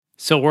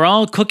So we're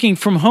all cooking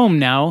from home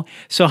now.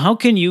 So how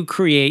can you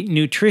create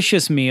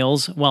nutritious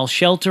meals while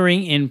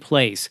sheltering in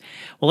place?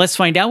 Well, let's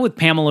find out with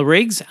Pamela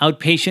Riggs,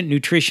 outpatient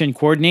nutrition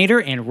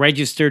coordinator and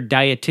registered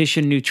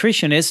dietitian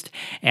nutritionist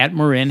at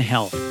Marin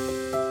Health.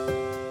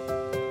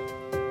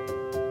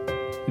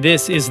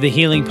 This is the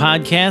Healing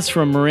Podcast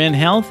from Marin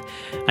Health.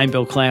 I'm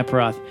Bill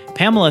Klaproth.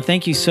 Pamela,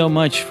 thank you so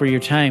much for your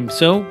time.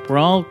 So we're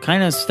all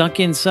kind of stuck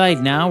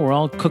inside now. We're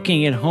all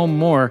cooking at home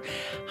more.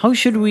 How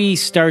should we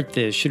start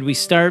this? Should we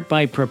start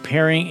by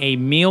preparing a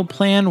meal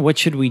plan? What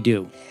should we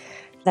do?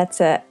 That's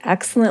an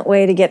excellent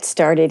way to get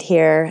started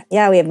here.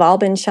 Yeah, we have all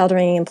been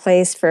sheltering in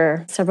place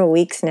for several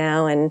weeks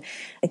now, and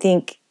I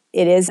think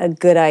it is a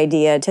good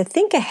idea to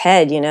think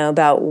ahead,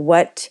 about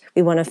what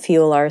we want to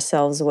fuel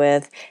ourselves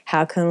with.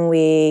 How can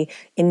we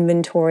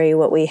inventory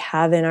what we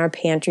have in our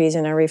pantries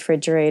and our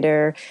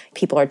refrigerator?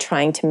 People are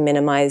trying to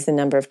minimize the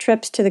number of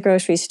trips to the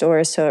grocery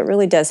store, so it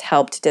really does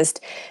help to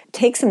just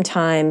take some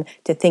time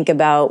to think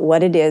about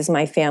what it is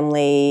my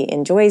family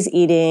enjoys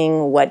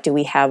eating, what do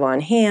we have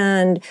on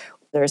hand.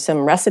 There are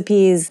some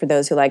recipes for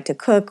those who like to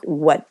cook.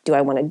 What do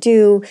I want to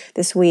do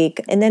this week?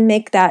 And then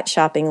make that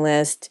shopping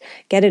list,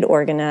 get it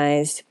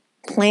organized.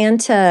 Plan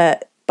to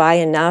buy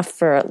enough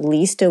for at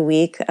least a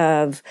week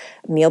of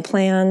meal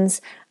plans.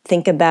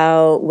 Think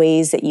about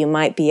ways that you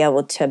might be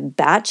able to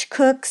batch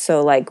cook.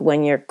 So like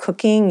when you're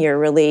cooking, you're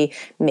really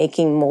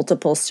making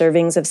multiple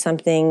servings of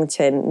something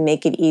to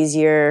make it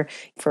easier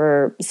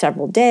for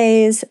several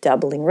days,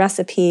 doubling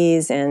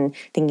recipes and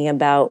thinking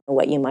about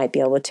what you might be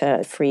able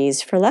to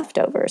freeze for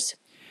leftovers.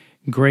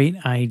 Great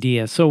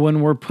idea. So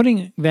when we're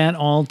putting that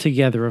all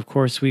together, of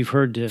course, we've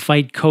heard to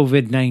fight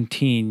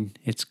COVID-19,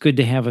 it's good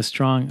to have a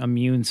strong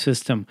immune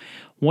system.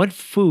 What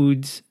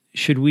foods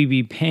should we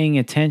be paying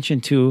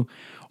attention to,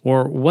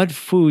 or what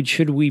food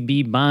should we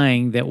be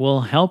buying that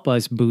will help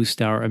us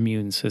boost our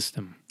immune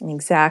system?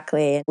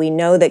 Exactly. We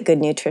know that good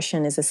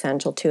nutrition is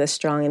essential to a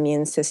strong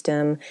immune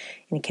system,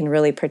 and it can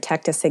really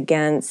protect us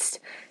against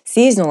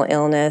seasonal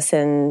illness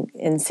and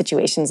in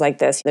situations like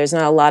this. There's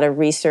not a lot of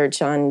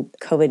research on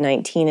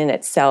COVID-19 in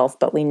itself,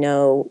 but we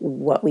know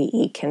what we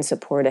eat can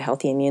support a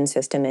healthy immune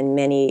system, and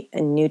many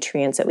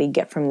nutrients that we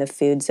get from the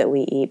foods that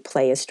we eat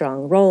play a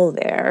strong role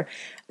there.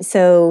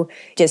 So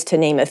just to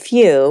name a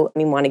few,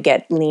 we want to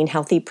get lean,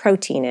 healthy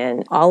protein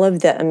in. All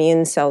of the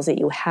immune cells that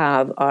you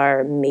have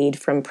are made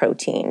from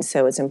protein.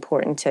 So it's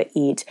important to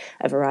eat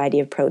a variety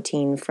of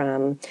protein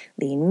from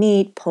lean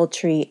meat,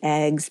 poultry,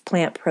 eggs,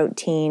 plant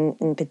protein,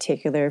 in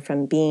particular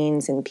from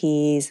beans and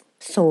peas,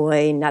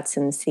 soy, nuts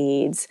and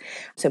seeds.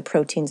 So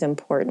protein's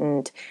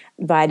important.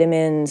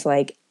 Vitamins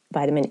like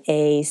Vitamin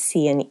A,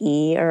 C, and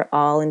E are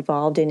all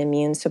involved in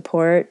immune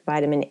support.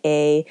 Vitamin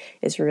A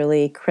is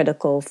really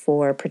critical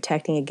for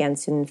protecting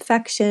against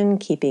infection,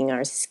 keeping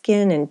our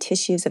skin and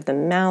tissues of the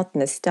mouth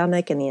and the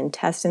stomach and the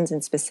intestines,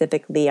 and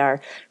specifically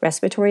our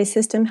respiratory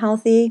system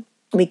healthy.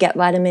 We get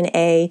vitamin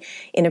A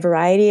in a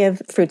variety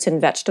of fruits and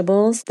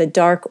vegetables. The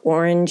dark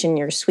orange in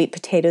your sweet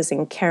potatoes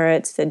and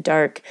carrots, the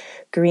dark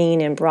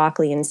green in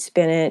broccoli and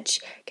spinach.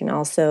 You can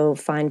also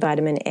find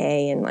vitamin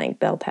A in like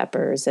bell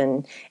peppers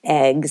and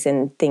eggs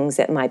and things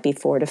that might be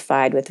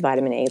fortified with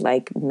vitamin A,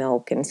 like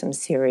milk and some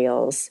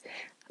cereals.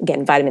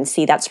 Again, vitamin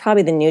C, that's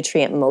probably the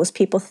nutrient most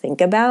people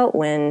think about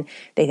when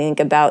they think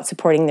about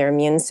supporting their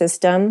immune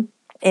system.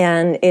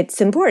 And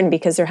it's important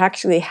because there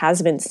actually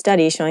has been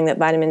studies showing that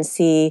vitamin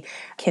C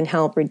can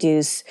help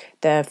reduce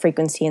the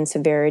frequency and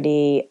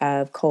severity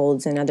of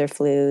colds and other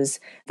flus,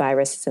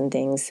 viruses and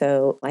things.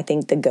 So I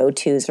think the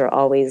go-tos are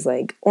always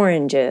like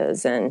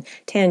oranges and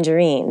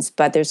tangerines,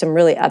 but there's some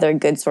really other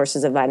good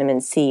sources of vitamin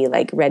C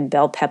like red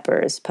bell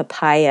peppers,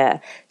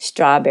 papaya,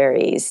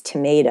 strawberries,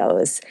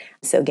 tomatoes.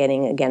 So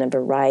getting, again, a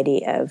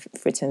variety of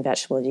fruits and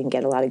vegetables, you can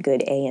get a lot of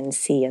good A and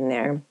C in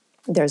there.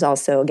 There's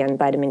also, again,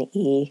 vitamin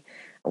E,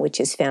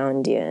 which is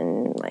found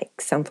in like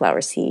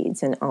sunflower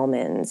seeds and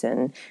almonds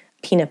and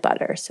peanut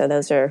butter. So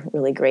those are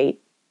really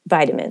great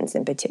vitamins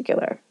in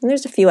particular. And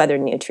there's a few other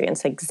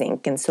nutrients like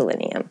zinc and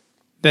selenium.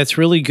 That's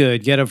really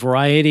good. Get a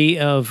variety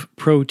of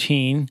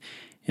protein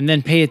and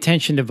then pay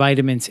attention to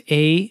vitamins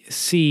A,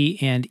 C,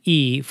 and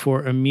E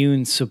for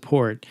immune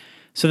support.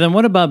 So then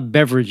what about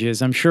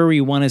beverages? I'm sure we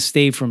want to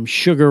stay from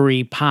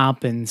sugary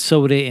pop and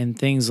soda and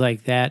things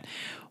like that.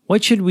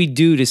 What should we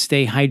do to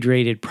stay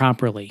hydrated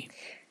properly?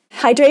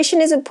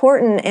 Hydration is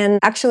important, and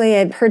actually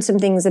I've heard some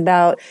things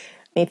about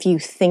if you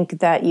think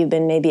that you've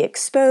been maybe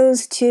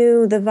exposed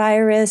to the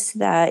virus,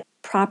 that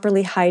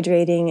properly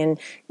hydrating and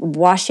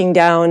washing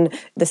down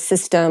the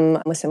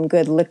system with some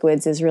good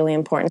liquids is really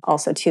important.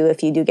 Also, too,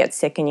 if you do get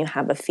sick and you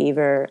have a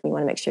fever, you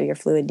want to make sure your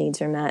fluid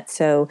needs are met.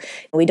 So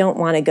we don't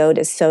want to go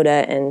to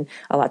soda and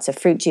lots of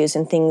fruit juice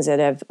and things that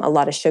have a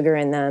lot of sugar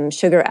in them.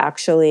 Sugar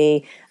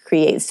actually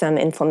creates some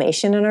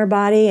inflammation in our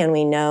body, and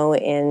we know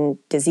in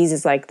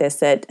diseases like this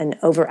that an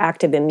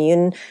overactive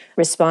immune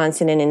response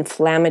in an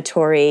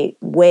inflammatory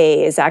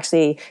way is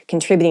actually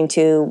contributing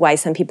to why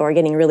some people are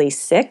getting really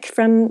sick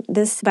from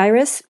this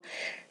virus.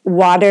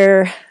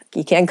 Water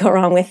You can't go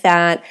wrong with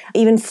that.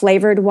 Even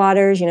flavored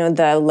waters,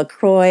 the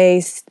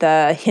LaCroix,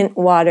 the Hint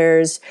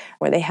waters,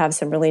 where they have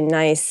some really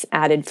nice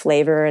added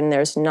flavor and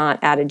there's not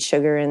added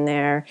sugar in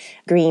there.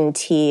 Green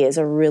tea is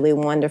a really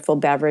wonderful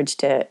beverage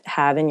to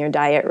have in your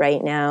diet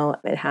right now.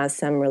 It has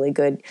some really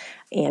good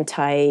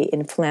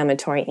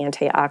anti-inflammatory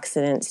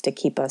antioxidants to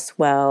keep us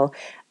well.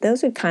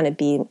 Those would kind of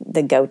be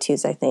the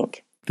go-tos, I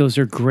think. Those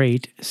are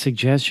great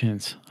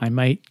suggestions. I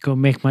might go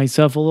make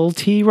myself a little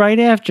tea right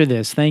after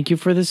this. Thank you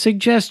for the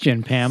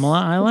suggestion,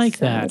 Pamela. I like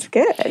that. That's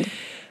good.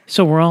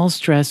 So we're all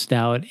stressed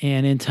out,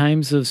 and in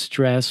times of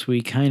stress,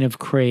 we kind of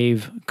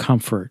crave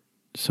comfort.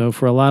 So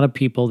for a lot of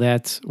people,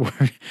 that's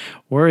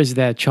where is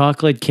that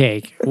chocolate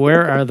cake?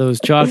 Where are those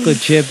chocolate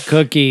chip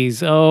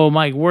cookies? Oh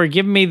my,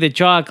 give me the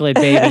chocolate,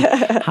 baby.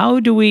 How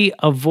do we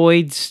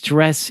avoid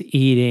stress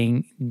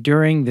eating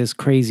during this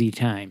crazy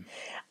time?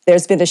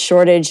 There's been a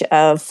shortage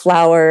of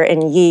flour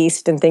and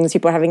yeast and things.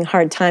 People are having a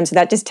hard time. So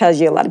that just tells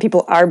you a lot of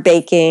people are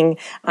baking.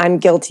 I'm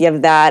guilty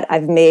of that.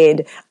 I've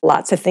made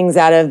lots of things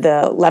out of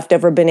the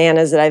leftover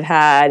bananas that I've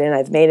had, and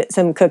I've made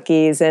some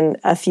cookies and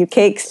a few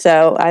cakes.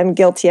 So I'm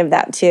guilty of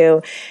that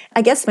too.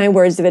 I guess my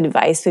words of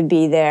advice would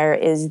be there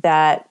is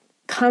that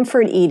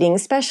comfort eating,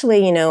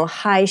 especially,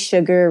 high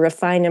sugar,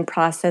 refined and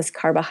processed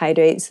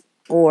carbohydrates,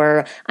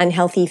 or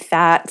unhealthy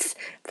fats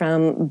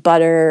from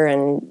butter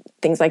and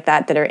things like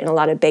that are in a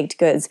lot of baked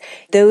goods,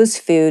 those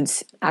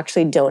foods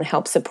actually don't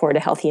help support a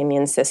healthy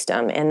immune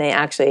system, and they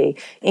actually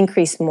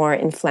increase more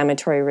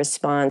inflammatory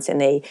response, and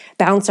they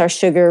bounce our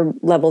sugar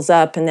levels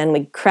up, and then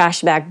we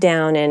crash back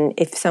down. And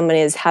if someone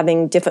is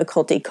having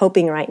difficulty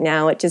coping right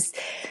now, it just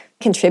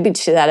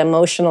contributes to that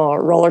emotional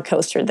roller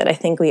coaster that I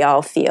think we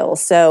all feel.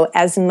 So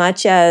as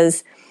much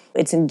as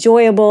it's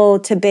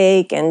enjoyable to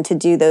bake and to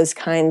do those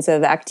kinds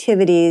of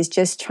activities,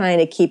 just trying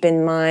to keep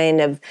in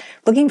mind of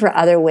looking for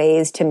other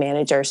ways to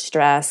manage our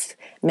stress,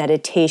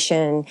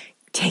 meditation,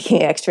 taking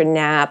an extra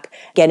nap,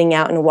 getting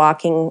out and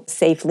walking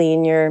safely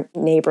in your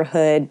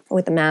neighborhood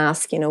with a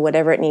mask,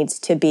 whatever it needs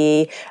to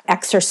be,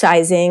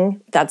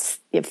 exercising. That's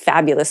a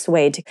fabulous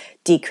way to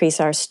decrease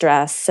our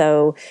stress.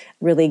 So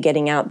really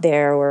getting out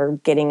there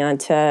or getting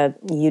onto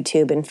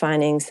YouTube and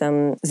finding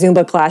some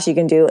Zumba class you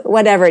can do,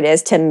 whatever it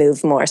is to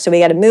move more. So we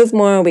got to move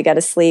more, we got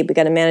to sleep, we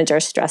got to manage our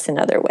stress in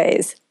other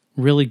ways.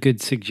 Really good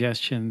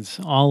suggestions,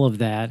 all of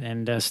that.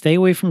 And stay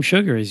away from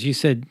sugar. As you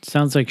said,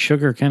 sounds like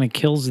sugar kind of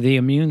kills the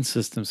immune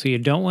system. So you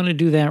don't want to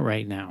do that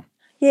right now.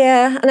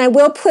 Yeah, and I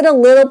will put a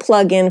little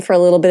plug in for a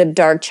little bit of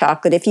dark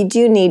chocolate. If you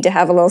do need to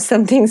have a little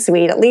something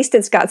sweet, at least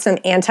it's got some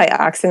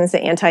antioxidants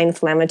and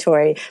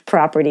anti-inflammatory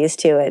properties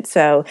to it.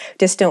 So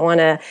just don't want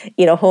to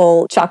eat a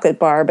whole chocolate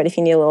bar, but if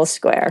you need a little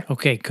square.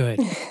 Okay,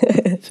 good.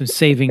 Some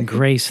saving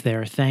grace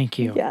there. Thank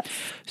you. Yes.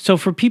 So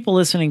for people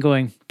listening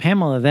going,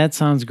 Pamela, that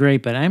sounds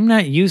great, but I'm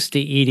not used to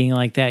eating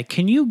like that.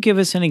 Can you give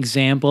us an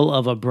example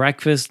of a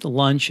breakfast,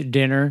 lunch,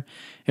 dinner?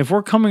 If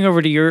we're coming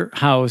over to your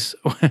house,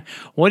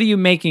 what are you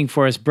making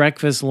for us,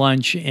 breakfast,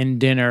 lunch, and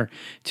dinner,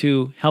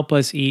 to help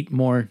us eat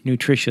more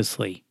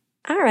nutritiously?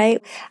 All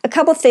right. A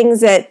couple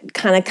things that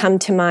kind of come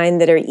to mind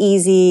that are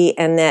easy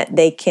and that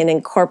they can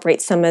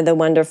incorporate some of the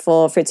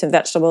wonderful fruits and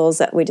vegetables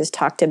that we just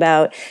talked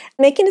about.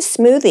 Making a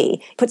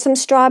smoothie. Put some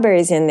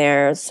strawberries in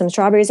there, some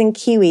strawberries and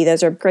kiwi.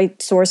 Those are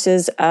great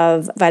sources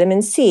of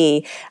vitamin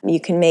C.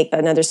 You can make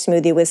another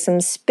smoothie with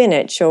some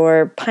spinach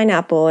or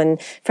pineapple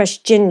and fresh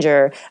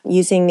ginger,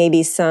 using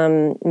maybe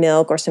some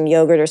milk or some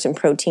yogurt or some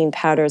protein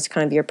powder as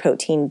kind of your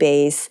protein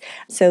base.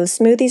 So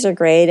smoothies are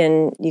great,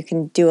 and you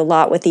can do a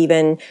lot with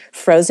even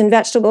frozen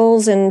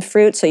vegetables and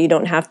fruit, so you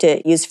don't have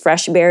to use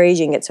fresh berries.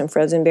 You can get some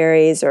frozen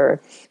berries or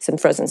some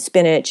frozen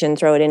spinach and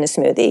throw it in a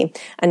smoothie.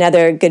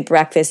 Another good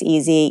breakfast,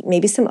 easy,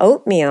 maybe some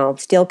oatmeal,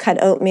 steel cut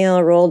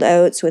oatmeal, rolled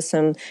oats with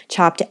some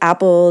chopped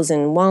apples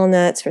and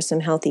walnuts for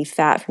some healthy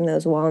fat from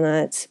those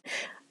walnuts.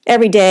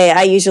 Every day,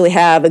 I usually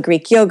have a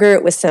Greek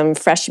yogurt with some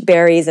fresh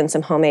berries and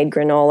some homemade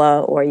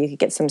granola, or you could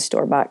get some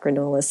store-bought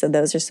granola. So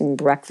those are some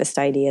breakfast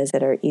ideas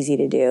that are easy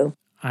to do.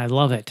 I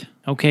love it.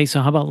 Okay,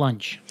 so how about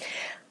lunch?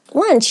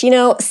 Lunch,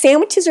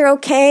 sandwiches are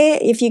okay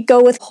if you go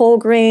with whole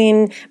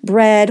grain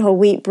bread, whole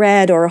wheat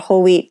bread, or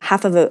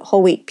half of a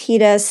whole wheat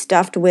pita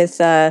stuffed with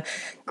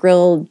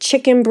grilled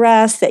chicken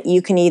breast that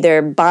you can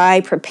either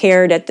buy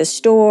prepared at the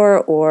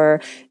store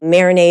or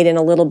marinate in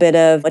a little bit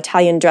of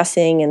Italian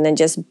dressing and then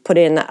just put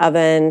it in the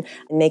oven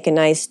and make a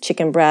nice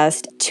chicken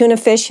breast. Tuna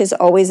fish is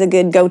always a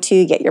good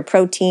go-to. Get your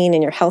protein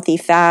and your healthy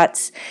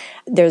fats.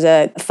 There's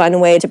a fun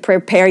way to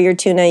prepare your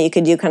tuna. You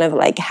could do kind of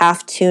like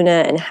half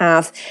tuna and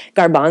half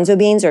garbanzo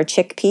beans or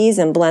chickpeas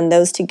and blend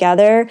those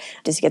together.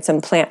 Just get some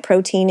plant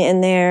protein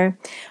in there.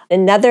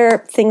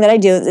 Another thing that I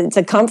do, it's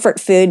a comfort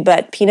food,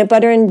 but peanut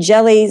butter and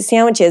jelly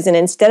sandwiches. And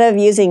instead of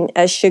using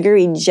a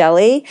sugary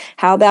jelly,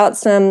 how about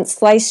some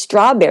sliced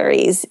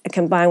strawberries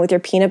combined with your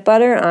peanut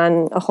butter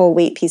on a whole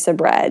wheat piece of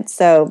bread?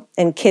 So,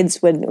 and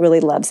kids would really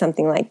love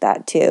something like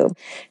that too.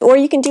 Or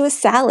you can do a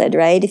salad,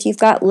 right? If you've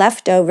got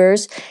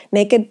leftovers,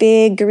 make a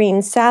big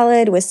green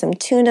salad with some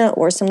tuna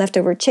or some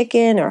leftover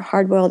chicken or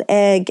hard-boiled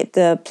egg. Get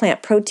the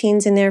plant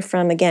proteins in there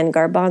from, again,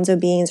 garbanzo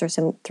beans or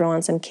throw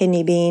on some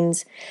kidney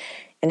beans.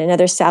 And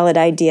another salad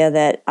idea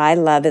that I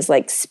love is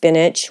like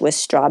spinach with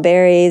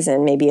strawberries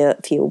and maybe a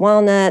few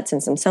walnuts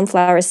and some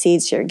sunflower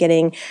seeds. So you're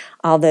getting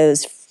all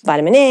those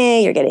vitamin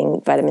A, you're getting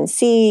vitamin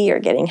C, you're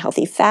getting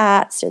healthy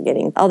fats, you're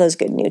getting all those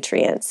good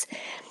nutrients.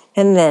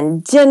 And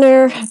then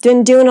dinner,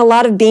 been doing a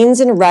lot of beans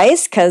and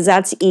rice because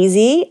that's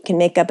easy. You can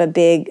make up a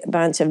big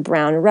bunch of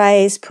brown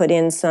rice, put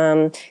in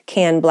some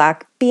canned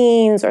black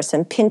beans or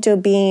some pinto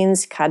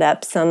beans, cut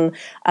up some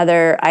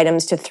other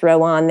items to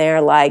throw on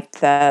there like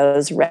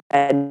those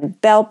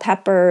red bell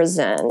peppers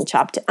and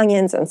chopped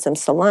onions and some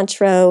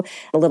cilantro,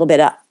 a little bit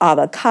of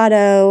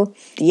avocado.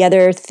 The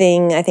other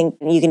thing, I think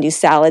you can do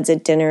salads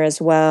at dinner as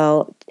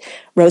well.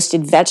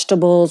 Roasted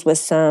vegetables with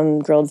some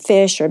grilled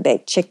fish or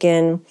baked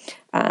chicken.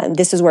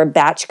 This is where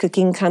batch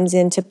cooking comes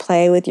into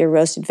play with your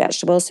roasted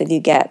vegetables. So if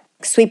you get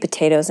sweet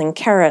potatoes and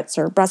carrots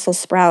or Brussels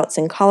sprouts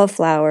and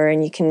cauliflower,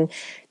 and you can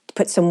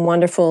put some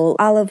wonderful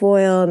olive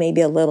oil, maybe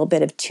a little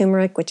bit of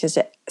turmeric, which is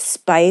a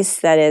spice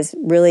that is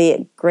really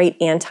a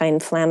great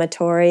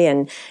anti-inflammatory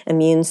and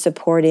immune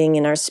supporting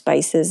in our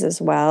spices as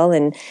well,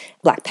 and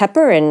black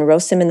pepper, and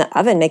roast them in the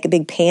oven. Make a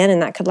big pan,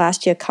 and that could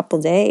last you a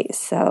couple days.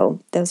 So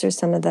those are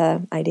some of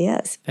the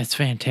ideas. That's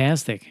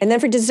fantastic. And then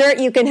for dessert,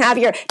 you can have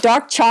your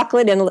dark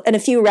chocolate and a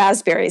few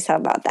raspberries. How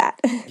about that?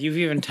 You've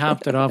even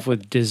topped it off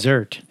with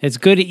dessert. It's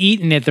good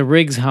eating at the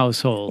Riggs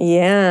household.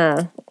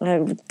 Yeah,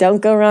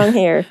 don't go wrong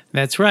here.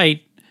 That's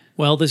right.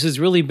 Well, this has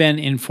really been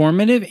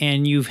informative,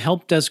 and you've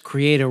helped us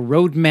create a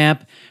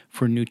roadmap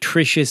for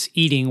nutritious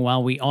eating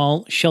while we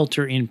all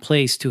shelter in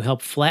place to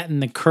help flatten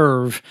the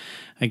curve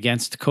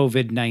against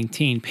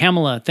COVID-19.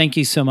 Pamela, thank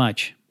you so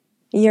much.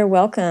 You're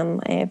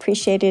welcome. I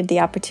appreciated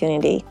the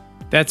opportunity.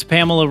 That's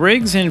Pamela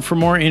Riggs, and for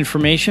more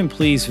information,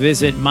 please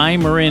visit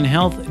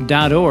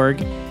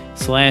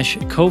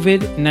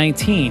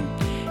mymarinhealth.org/COVID-19.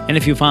 And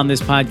if you found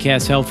this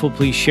podcast helpful,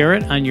 please share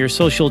it on your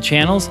social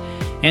channels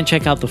and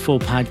check out the full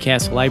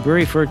podcast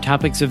library for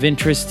topics of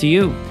interest to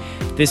you.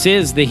 This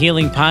is the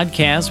Healing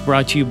Podcast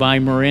brought to you by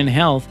Marin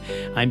Health.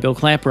 I'm Bill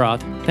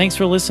Klaproth. Thanks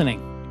for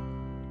listening.